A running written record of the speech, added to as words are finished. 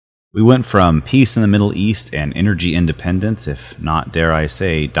We went from peace in the Middle East and energy independence, if not, dare I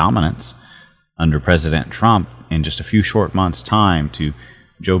say, dominance, under President Trump in just a few short months' time, to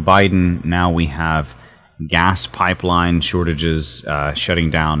Joe Biden. Now we have gas pipeline shortages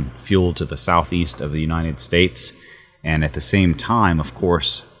shutting down fuel to the southeast of the United States. And at the same time, of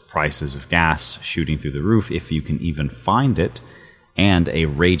course, prices of gas shooting through the roof, if you can even find it, and a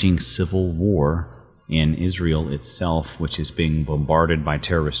raging civil war in Israel itself, which is being bombarded by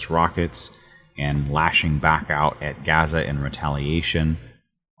terrorist rockets and lashing back out at Gaza in retaliation.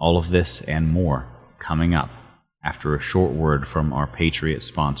 All of this and more coming up after a short word from our Patriot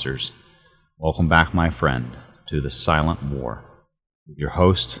sponsors. Welcome back, my friend, to The Silent War with your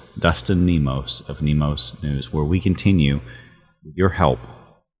host, Dustin Nemos of Nemos News, where we continue, with your help,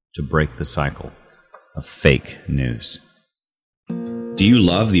 to break the cycle of fake news. Do you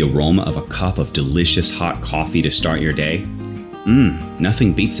love the aroma of a cup of delicious hot coffee to start your day?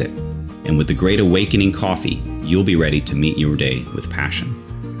 Nothing beats it. And with the Great Awakening Coffee, you'll be ready to meet your day with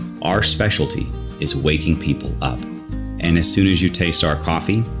passion. Our specialty is waking people up. And as soon as you taste our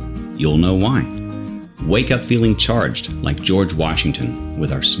coffee, you'll know why. Wake up feeling charged like George Washington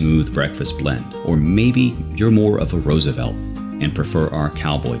with our smooth breakfast blend. Or maybe you're more of a Roosevelt and prefer our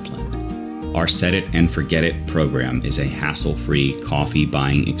cowboy blend. Our Set It and Forget It program is a hassle-free coffee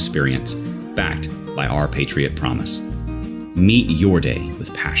buying experience backed by our Patriot Promise. Meet your day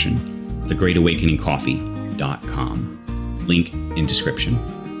with passion. TheGreatAwakeningCoffee.com. Link in description.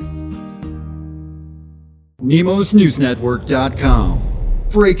 NemosNewsNetwork.com.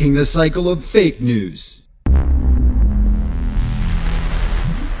 Breaking the cycle of fake news.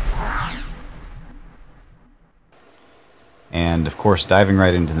 And, of course, diving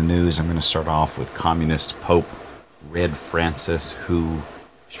right into the news, I'm going to start off with Communist Pope Red Francis, who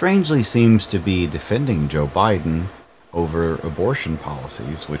strangely seems to be defending Joe Biden over abortion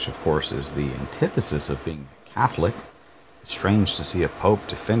policies, which, of course, is the antithesis of being Catholic. It's strange to see a pope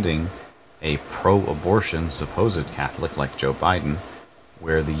defending a pro-abortion supposed Catholic like Joe Biden,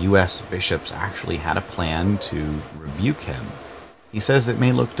 where the U.S. bishops actually had a plan to rebuke him. He says it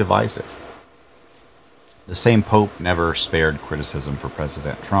may look divisive. The same Pope never spared criticism for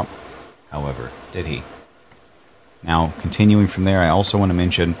President Trump, however, did he? Now, continuing from there, I also want to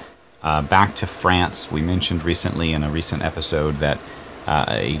mention, back to France, we mentioned recently in a recent episode that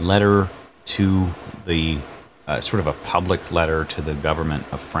a letter to the, sort of a public letter to the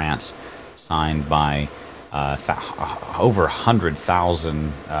government of France, signed by over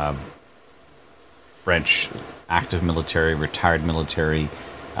 100,000 French active military, retired military,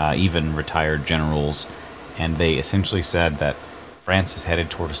 even retired generals. And they essentially said that France is headed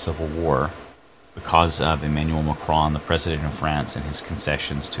toward a civil war because of Emmanuel Macron, the president of France, and his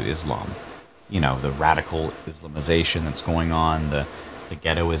concessions to Islam. You know, the radical Islamization that's going on, the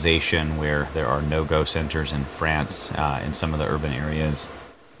ghettoization where there are no-go centers in France, in some of the urban areas,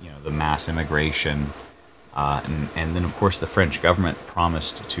 you know, the mass immigration. And then, of course, the French government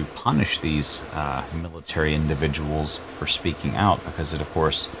promised to punish these military individuals for speaking out because it, of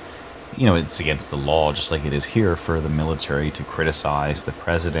course, you know, it's against the law, just like it is here, for the military to criticize the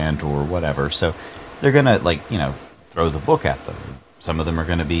president or whatever. So they're going to, like, you know, throw the book at them. Some of them are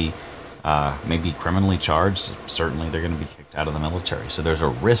going to be maybe criminally charged. Certainly they're going to be kicked out of the military. So there's a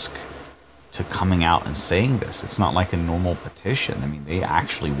risk to coming out and saying this. It's not like a normal petition. I mean, they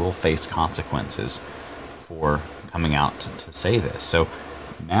actually will face consequences for coming out to say this. So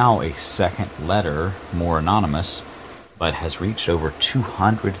now a second letter, more anonymous, but has reached over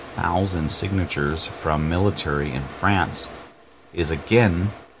 200,000 signatures from military in France, is again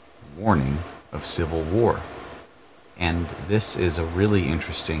warning of civil war. And this is a really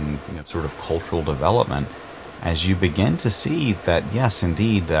interesting, you know, sort of cultural development as you begin to see that, yes,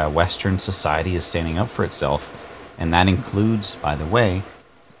 indeed, Western society is standing up for itself, and that includes, by the way,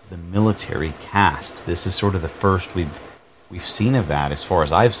 the military caste. This is sort of the first we've seen of that, as far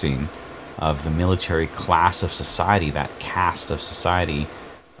as I've seen, of the military class of society, that caste of society,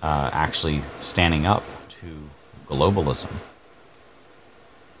 actually standing up to globalism.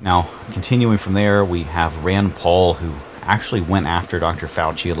 Now, continuing from there, we have Rand Paul, who actually went after Dr.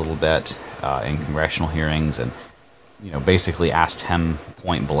 Fauci a little bit in congressional hearings, and, you know, basically asked him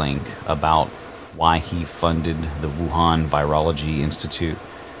point blank about why he funded the Wuhan Virology Institute,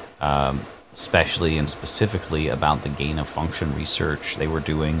 especially and specifically about the gain-of-function research they were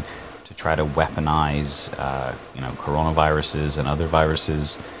doing to try to weaponize, coronaviruses and other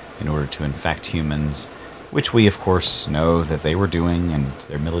viruses in order to infect humans, which we, of course, know that they were doing, and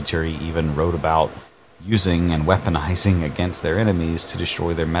their military even wrote about using and weaponizing against their enemies to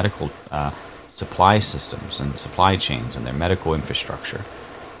destroy their medical supply systems and supply chains and their medical infrastructure.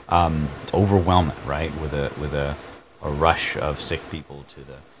 overwhelm it, right, with a rush of sick people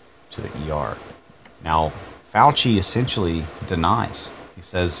to the ER. Now, Fauci essentially denies. He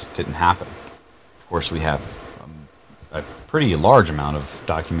says it didn't happen. Of course, we have a pretty large amount of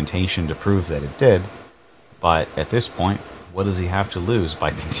documentation to prove that it did, but at this point, what does he have to lose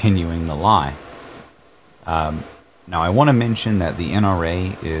by continuing the lie? Now, I want to mention that the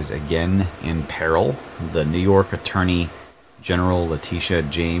NRA is again in peril. The New York Attorney General Letitia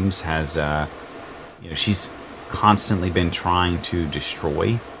James has, she's constantly been trying to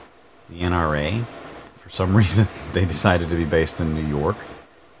destroy the NRA. For some reason, they decided to be based in New York.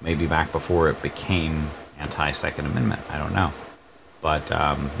 Maybe back before it became anti-Second Amendment. I don't know. But, the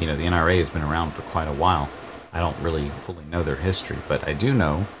NRA has been around for quite a while. I don't really fully know their history, but I do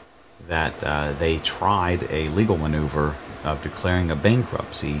know that they tried a legal maneuver of declaring a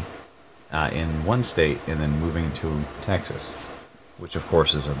bankruptcy in one state and then moving to Texas, which of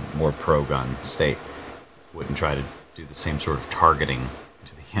course is a more pro-gun state. Wouldn't try to do the same sort of targeting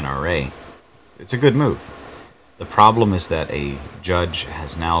to the NRA. It's a good move. The problem is that a judge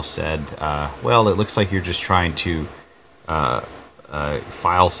has now said, well, it looks like you're just trying to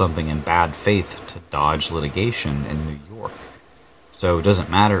file something in bad faith to dodge litigation in New York. So it doesn't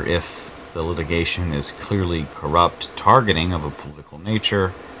matter if the litigation is clearly corrupt targeting of a political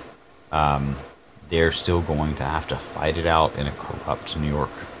nature. They're still going to have to fight it out in a corrupt New York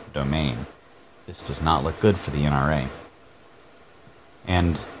domain. This does not look good for the NRA.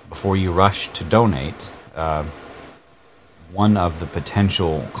 And before you rush to donate, one of the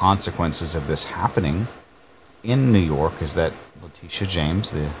potential consequences of this happening in New York is that Letitia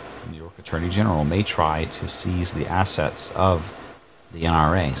James, the New York Attorney General, may try to seize the assets of the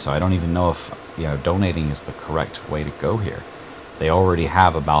NRA. So I don't even know if donating is the correct way to go here. They already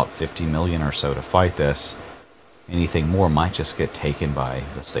have about 50 million or so to fight this. Anything more might just get taken by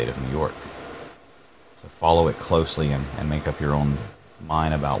the state of New York. So follow it closely and make up your own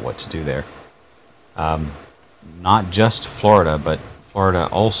mind about what to do there. Not just Florida, but Florida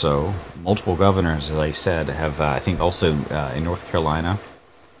also, multiple governors, as I said, have, I think also in North Carolina,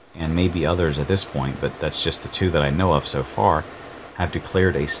 and maybe others at this point, but that's just the two that I know of so far, have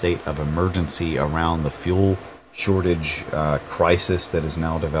declared a state of emergency around the fuel shortage crisis that is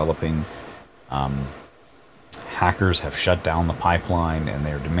now developing. Hackers have shut down the pipeline, and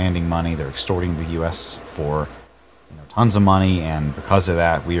they're demanding money. They're extorting the U.S. for tons of money, and because of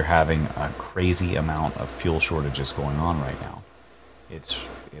that, we are having a crazy amount of fuel shortages going on right now. It's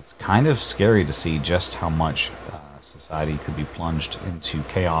kind of scary to see just how much society could be plunged into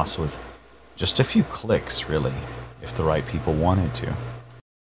chaos with just a few clicks, really, if the right people wanted to.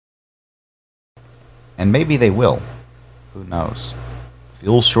 And maybe they will. Who knows?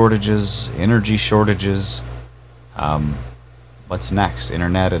 Fuel shortages, energy shortages. What's next?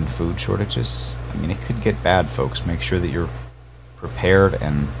 Internet and food shortages? I mean, it could get bad, folks. Make sure that you're prepared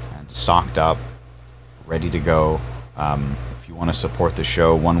and stocked up, ready to go. If you want to support the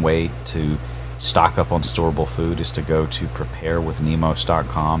show, one way to stock up on storable food is to go to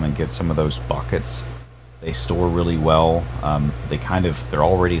preparewithnemos.com and get some of those buckets. They store really well. They're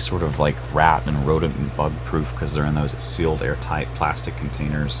already sort of like rat and rodent and bug proof because they're in those sealed airtight plastic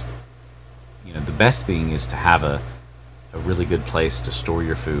containers. The best thing is to have a really good place to store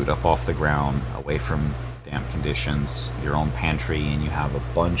your food up off the ground, away from damp conditions, your own pantry, and you have a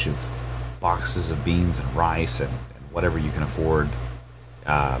bunch of boxes of beans and rice and whatever you can afford.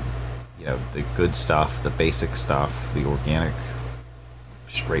 The good stuff, the basic stuff, the organic,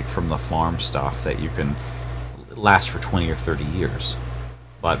 straight from the farm stuff that you can last for 20 or 30 years.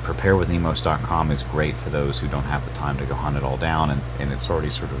 But preparewithnemos.com is great for those who don't have the time to go hunt it all down, and it's already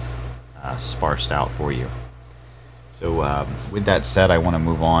sort of sparsed out for you. So with that said, I want to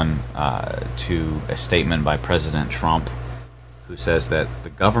move on to a statement by President Trump, who says that the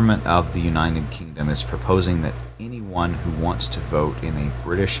government of the United Kingdom is proposing that anyone who wants to vote in a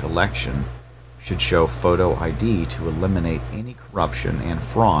British election should show photo ID to eliminate any corruption and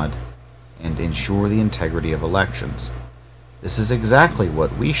fraud and ensure the integrity of elections. This is exactly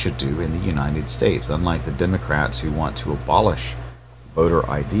what we should do in the United States, unlike the Democrats who want to abolish voter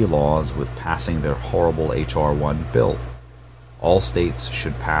ID laws with passing their horrible H.R. 1 bill. All states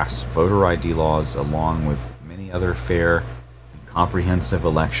should pass voter ID laws along with many other fair and comprehensive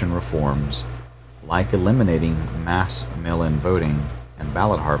election reforms, like eliminating mass mail-in voting and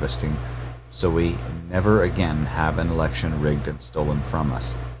ballot harvesting, so we never again have an election rigged and stolen from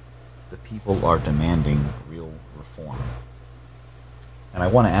us. The people are demanding real reform. And I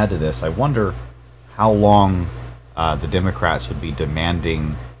want to add to this, I wonder how long the Democrats would be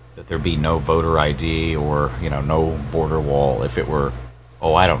demanding that there be no voter ID or, no border wall if it were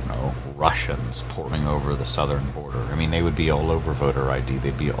oh, I don't know, Russians pouring over the southern border. I mean, they would be all over voter ID.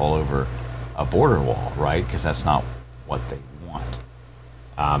 They'd be all over a border wall, right? Because that's not what they want.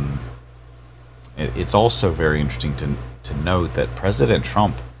 It's also very interesting to note that President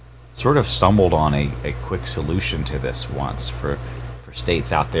Trump sort of stumbled on a quick solution to this once for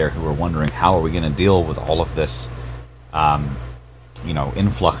states out there who are wondering, how are we going to deal with all of this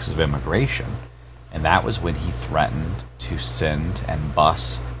influx of immigration. And that was when he threatened to send and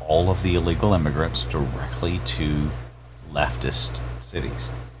bus all of the illegal immigrants directly to leftist cities.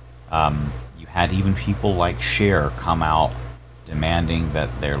 You had even people like Cher come out demanding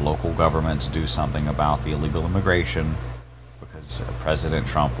that their local governments do something about the illegal immigration because President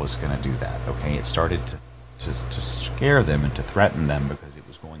Trump was going to do that. Okay, it started to scare them and to threaten them because it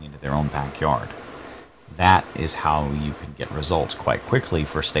was going into their own backyard. That is how you can get results quite quickly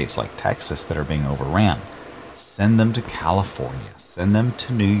for states like Texas that are being overran. Send them to California. Send them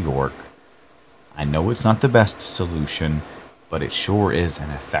to New York. I know it's not the best solution, but it sure is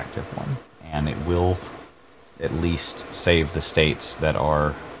an effective one. And it will at least save the states that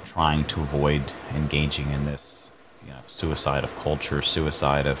are trying to avoid engaging in this, suicide of culture,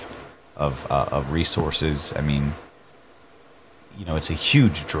 suicide of resources. I mean, it's a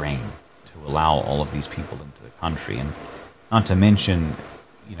huge drain to allow all of these people into the country, and not to mention,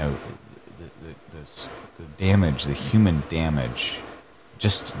 the damage, the human damage.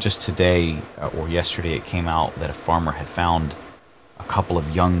 Just today or yesterday, it came out that a farmer had found a couple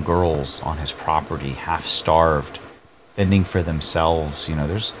of young girls on his property, half starved, fending for themselves.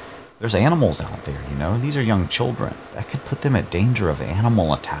 There's animals out there. These are young children that could put them at danger of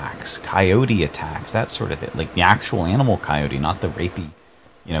animal attacks, coyote attacks, that sort of thing. Like the actual animal coyote, not the rapey,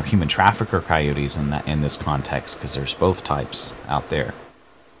 human trafficker coyotes in this context, because there's both types out there.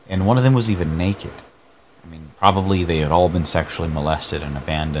 And one of them was even naked. I mean, probably they had all been sexually molested and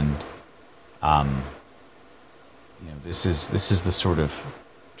abandoned. This is the sort of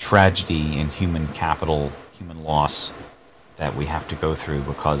tragedy in human capital, human loss that we have to go through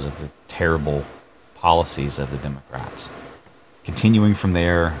because of the terrible policies of the Democrats. Continuing from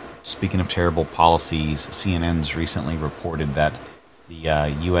there, speaking of terrible policies, CNN's recently reported that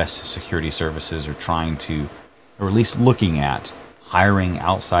the U.S. security services are trying to, or at least looking at, hiring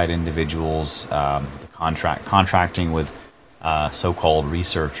outside individuals, contracting with so-called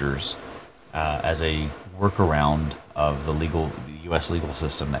researchers as a workaround of the U.S. legal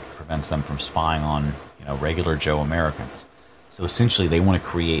system that prevents them from spying on regular Joe Americans. So essentially, they want to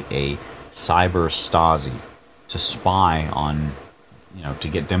create a cyber Stasi to spy on, to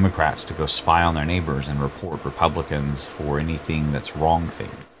get Democrats to go spy on their neighbors and report Republicans for anything that's wrong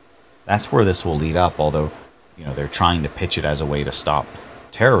thing. That's where this will lead up, although, they're trying to pitch it as a way to stop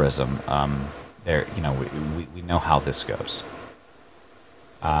terrorism. We know how this goes.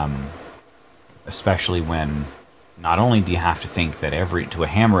 Especially when not only do you have to think that to a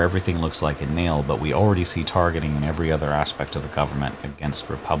hammer everything looks like a nail, but we already see targeting in every other aspect of the government against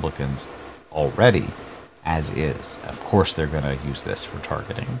Republicans already, as is. Of course they're going to use this for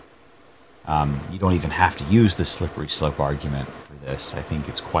targeting. You don't even have to use the slippery slope argument for this. I think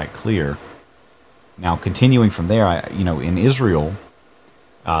it's quite clear. Now, continuing from there, in Israel,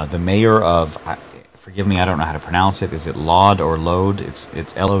 the mayor of, forgive me, I don't know how to pronounce it. Is it Lod or Lod?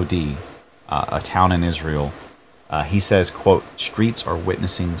 It's Lod, a town in Israel. He says, quote, "Streets are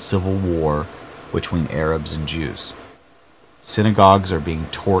witnessing civil war between Arabs and Jews. Synagogues are being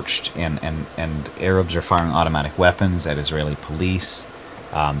torched, and Arabs are firing automatic weapons at Israeli police.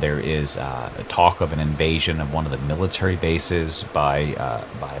 There is talk of an invasion of one of the military bases by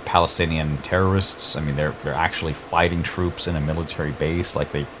Palestinian terrorists. I mean, they're actually fighting troops in a military base,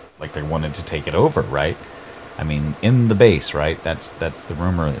 like they wanted to take it over, right? I mean, in the base, right? That's the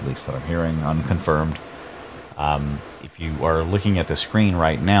rumor, at least, that I'm hearing, unconfirmed. If you are looking at the screen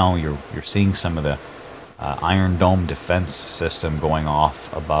right now, you're seeing some of the Iron Dome defense system going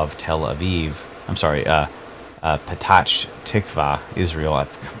off above Tel Aviv. I'm sorry, Petach Tikva, Israel. I'm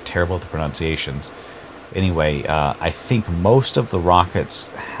terrible at the pronunciations. Anyway, I think most of the rockets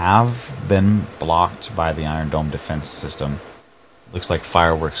have been blocked by the Iron Dome defense system. Looks like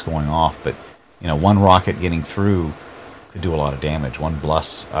fireworks going off, but one rocket getting through could do a lot of damage. One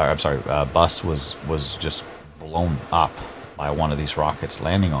bus was just blown up by one of these rockets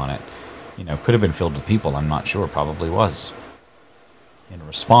landing on it. Could have been filled with people. I'm not sure. Probably was. In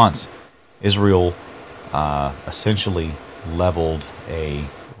response, Israel essentially leveled a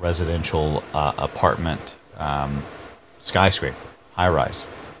residential apartment skyscraper, high-rise,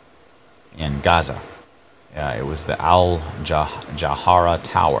 in Gaza. It was the Al-Jahara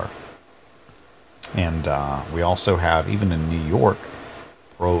Tower. And we also have, even in New York,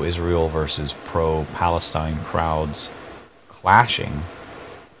 pro-Israel versus pro-Palestine crowds clashing.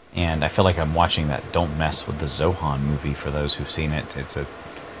 And I feel like I'm watching that Don't Mess with the Zohan movie, for those who've seen it. It's a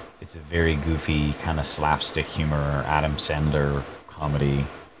very goofy, kind of slapstick humor, Adam Sandler comedy.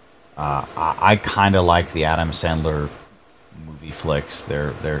 I kind of like the Adam Sandler movie flicks.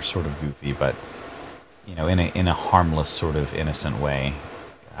 They're sort of goofy, but in a harmless, sort of innocent way.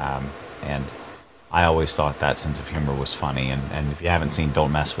 And I always thought that sense of humor was funny. And if you haven't seen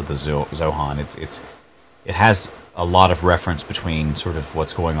Don't Mess with the Zohan, it has a lot of reference between sort of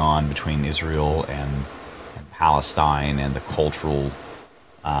what's going on between Israel and Palestine and the cultural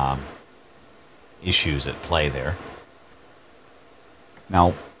issues at play there.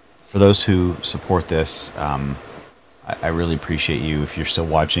 Now, for those who support this, I really appreciate you. If you're still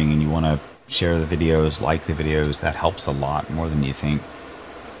watching and you want to share the videos, like the videos, that helps a lot, more than you think.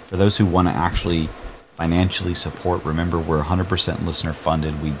 For those who want to actually financially support, remember we're 100% listener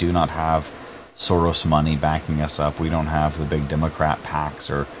funded. We do not have Soros money backing us up. We don't have the big Democrat PACs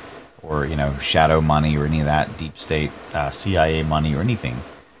or shadow money or any of that deep state CIA money or anything.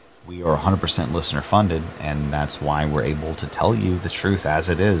 We are 100% listener funded, and that's why we're able to tell you the truth as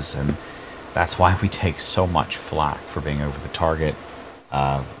it is, and that's why we take so much flack for being over the target,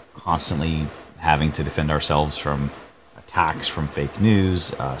 constantly having to defend ourselves from attacks from fake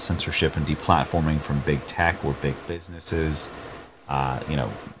news, censorship and deplatforming from big tech or big businesses.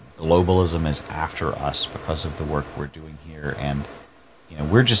 Globalism is after us because of the work we're doing here, and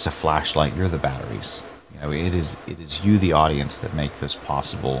we're just a flashlight. You're the batteries. It is you, the audience, that make this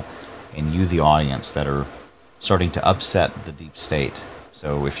possible, and you, the audience, that are starting to upset the deep state.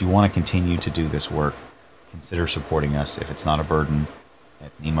 So if you want to continue to do this work, consider supporting us if it's not a burden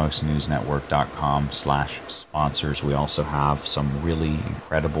at nemosnewsnetwork.com/sponsors. We also have some really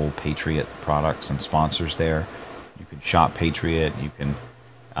incredible Patriot products and sponsors there. You can shop Patriot. You can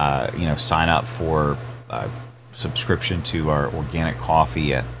sign up for subscription to our organic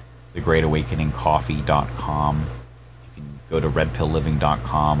coffee at thegreatawakeningcoffee.com. You can go to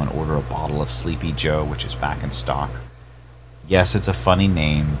redpillliving.com and order a bottle of Sleepy Joe, which is back in stock. Yes, it's a funny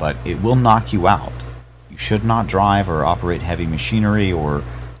name, but it will knock you out. You should not drive or operate heavy machinery or,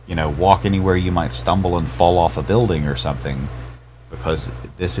 walk anywhere you might stumble and fall off a building or something, because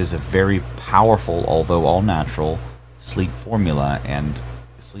this is a very powerful, although all natural, sleep formula, and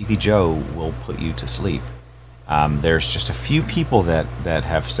Sleepy Joe will put you to sleep. There's just a few people that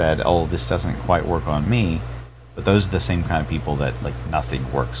have said, oh, this doesn't quite work on me, but those are the same kind of people that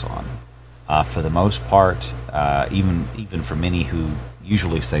nothing works on. For the most part, even for many who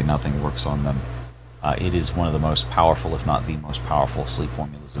usually say nothing works on them, it is one of the most powerful, if not the most powerful, sleep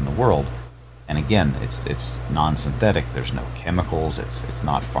formulas in the world. And again, it's non-synthetic. There's no chemicals. It's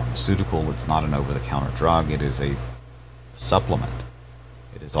not pharmaceutical. It's not an over-the-counter drug. It is a supplement.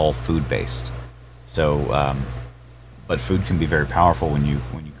 It is all food-based. So, but food can be very powerful when you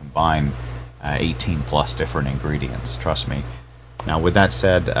combine 18 plus different ingredients. Trust me. Now, with that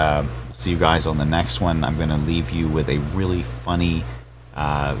said, we'll see you guys on the next one. I'm going to leave you with a really funny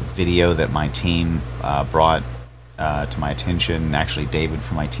video that my team brought to my attention. Actually, David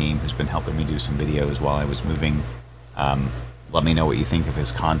from my team, who's been helping me do some videos while I was moving. Let me know what you think of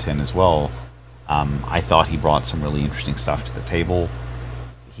his content as well. I thought he brought some really interesting stuff to the table.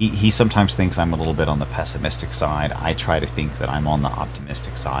 He sometimes thinks I'm a little bit on the pessimistic side. I try to think that I'm on the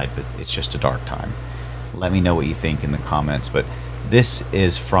optimistic side, but it's just a dark time. Let me know what you think in the comments. But this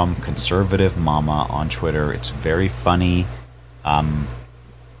is from Conservative Mama on Twitter. It's very funny.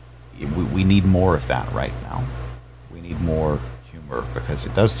 We need more of that right now. We need more humor, because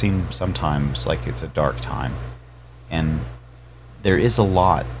it does seem sometimes like it's a dark time. And there is a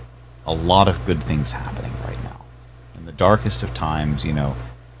lot of good things happening right now. In the darkest of times,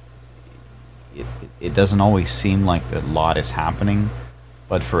 it doesn't always seem like a lot is happening,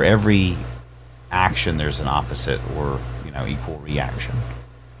 but for every action there's an opposite or equal reaction.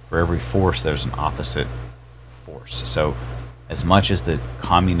 For every force there's an opposite force. So as much as the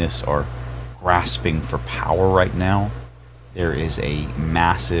communists are grasping for power right now, there is a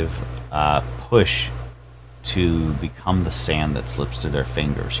massive push to become the sand that slips through their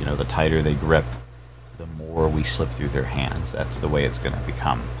fingers. The tighter they grip, the more we slip through their hands. That's the way it's going to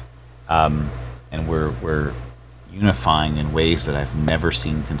become. And we're unifying in ways that I've never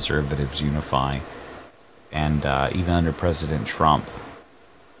seen conservatives unify. And even under President Trump,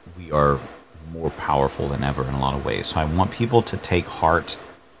 we are more powerful than ever in a lot of ways. So I want people to take heart,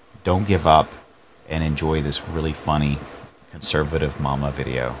 don't give up, and enjoy this really funny Conservative Mama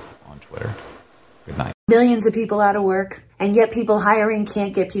video on Twitter. Good night. Millions of people out of work, and yet people hiring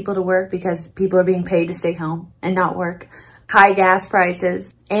can't get people to work because people are being paid to stay home and not work. high gas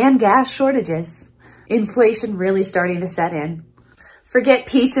prices, and gas shortages. Inflation really starting to set in. Forget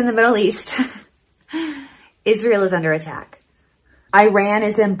peace in the Middle East. Israel is under attack. Iran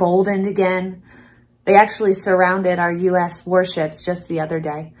is emboldened again. They actually surrounded our U.S. warships just the other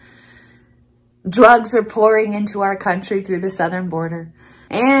day. Drugs are pouring into our country through the southern border.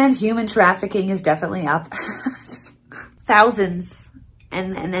 And human trafficking is definitely up. Thousands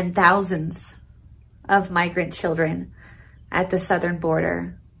and then thousands of migrant children at the southern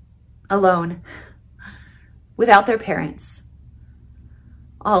border, alone, without their parents,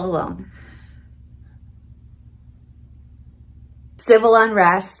 all alone. Civil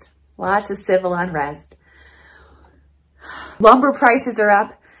unrest, lots of civil unrest. Lumber prices are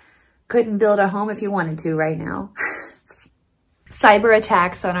up. Couldn't build a home if you wanted to right now. Cyber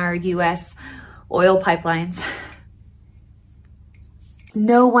attacks on our U.S. oil pipelines.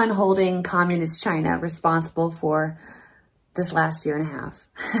 No one holding communist China responsible for this last year and a half.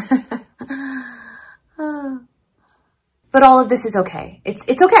 But all of this is okay.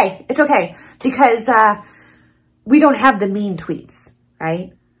 It's okay. It's okay. Because we don't have the mean tweets,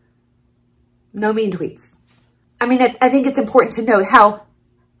 right? No mean tweets. I mean, I think it's important to note how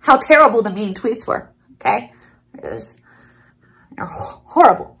terrible the mean tweets were, okay? They're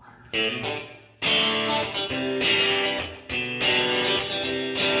horrible.